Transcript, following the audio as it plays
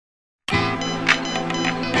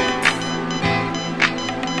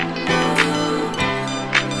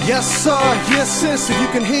Yes sir, yes sis, if you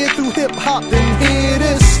can hear through hip-hop, then hear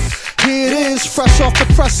this. Here it is, fresh off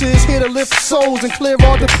the presses, here to lift souls and clear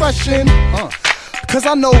all depression. Cause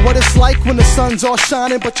I know what it's like when the sun's all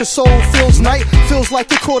shining, but your soul feels night. Feels like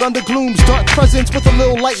you're caught under gloom's dark presence, with a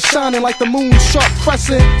little light shining like the moon's sharp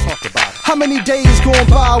crescent. Talk about it. How many days going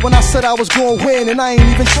by when I said I was gonna win and I ain't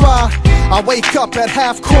even try? I wake up at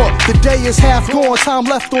half court, the day is half gone, time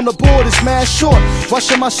left on the board is mad short.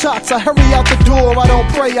 Rushing my shots, I hurry out the door, I don't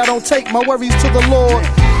pray, I don't take my worries to the Lord.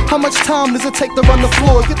 How much time does it take to run the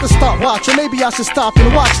floor? Get the stopwatch, or maybe I should stop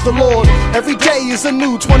and watch the Lord. Every day is a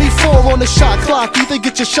new 24 on the shot clock, either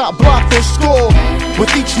get your shot blocked or score.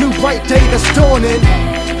 With each new bright day that's dawning,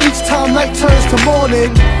 each time night turns to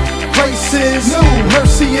morning. Grace is new,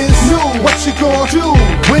 mercy is new, what you gonna do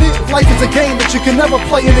with it? Life is a game that you can never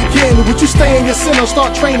play it again. Would you stay in your sin or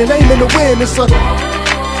start training, aiming to win? It's a...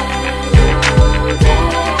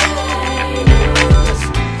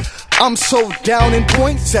 I'm so down in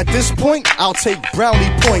points, at this point, I'll take brownie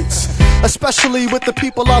points. Especially with the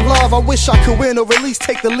people I love, I wish I could win or at least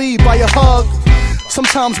take the lead by a hug.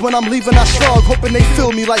 Sometimes when I'm leaving I shrug, hoping they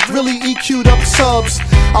feel me like really EQ'd up subs.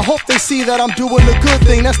 I hope they see that I'm doing a good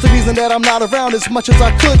thing, that's the reason that I'm not around as much as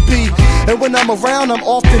I could be. And when I'm around I'm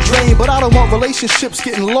often drained, but I don't want relationships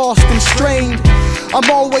getting lost and strained. I'm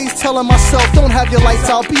always telling myself, don't have your lights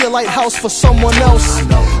out, be a lighthouse for someone else.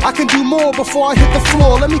 I can do more before I hit the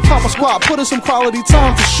floor, let me comp a squat, put in some quality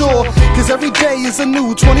time for sure. Cause every day is a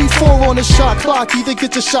new 24 on the shot clock, either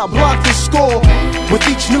get your shot blocked or score. With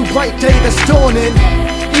each new bright day that's dawning,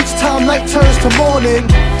 each time night turns to morning.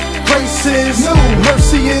 Grace is new,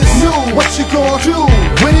 mercy is new, what you gonna do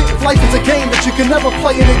with it? Life is a game that you can never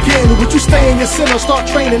play it again. Would you stay in your sin or start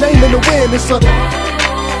training, aiming to win? It's a...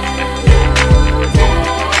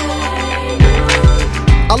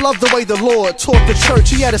 I love the way the Lord taught the church.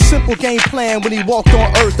 He had a simple game plan when he walked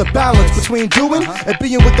on earth. The balance between doing and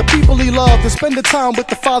being with the people he loved, and spending time with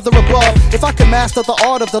the Father above. If I can master the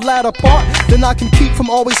art of the latter part, then I can keep from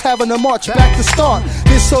always having to march back to start.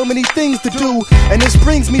 There's so many things to do, and this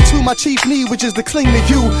brings me to my chief need, which is to cling to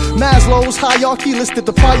you. Maslow's hierarchy listed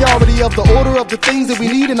the priority of the order of the things that we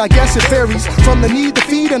need, and I guess it varies from the need to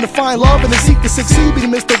feed and to find love and to seek to succeed. We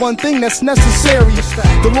miss the one thing that's necessary.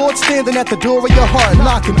 The Lord standing at the door of your heart,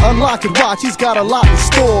 knocking. Unlock it, watch, he's got a lot in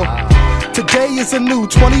store. Today is a new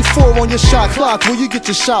 24 on your shot clock. Will you get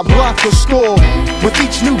your shot blocked or score? With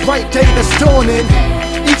each new bright day that's dawning,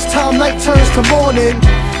 each time night turns to morning.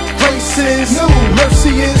 Grace is new,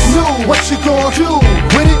 mercy is new, what you gonna do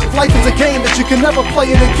with it? Life is a game that you can never play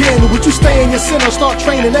it again. Would you stay in your sin or start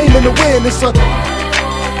training, aiming to win? It's a...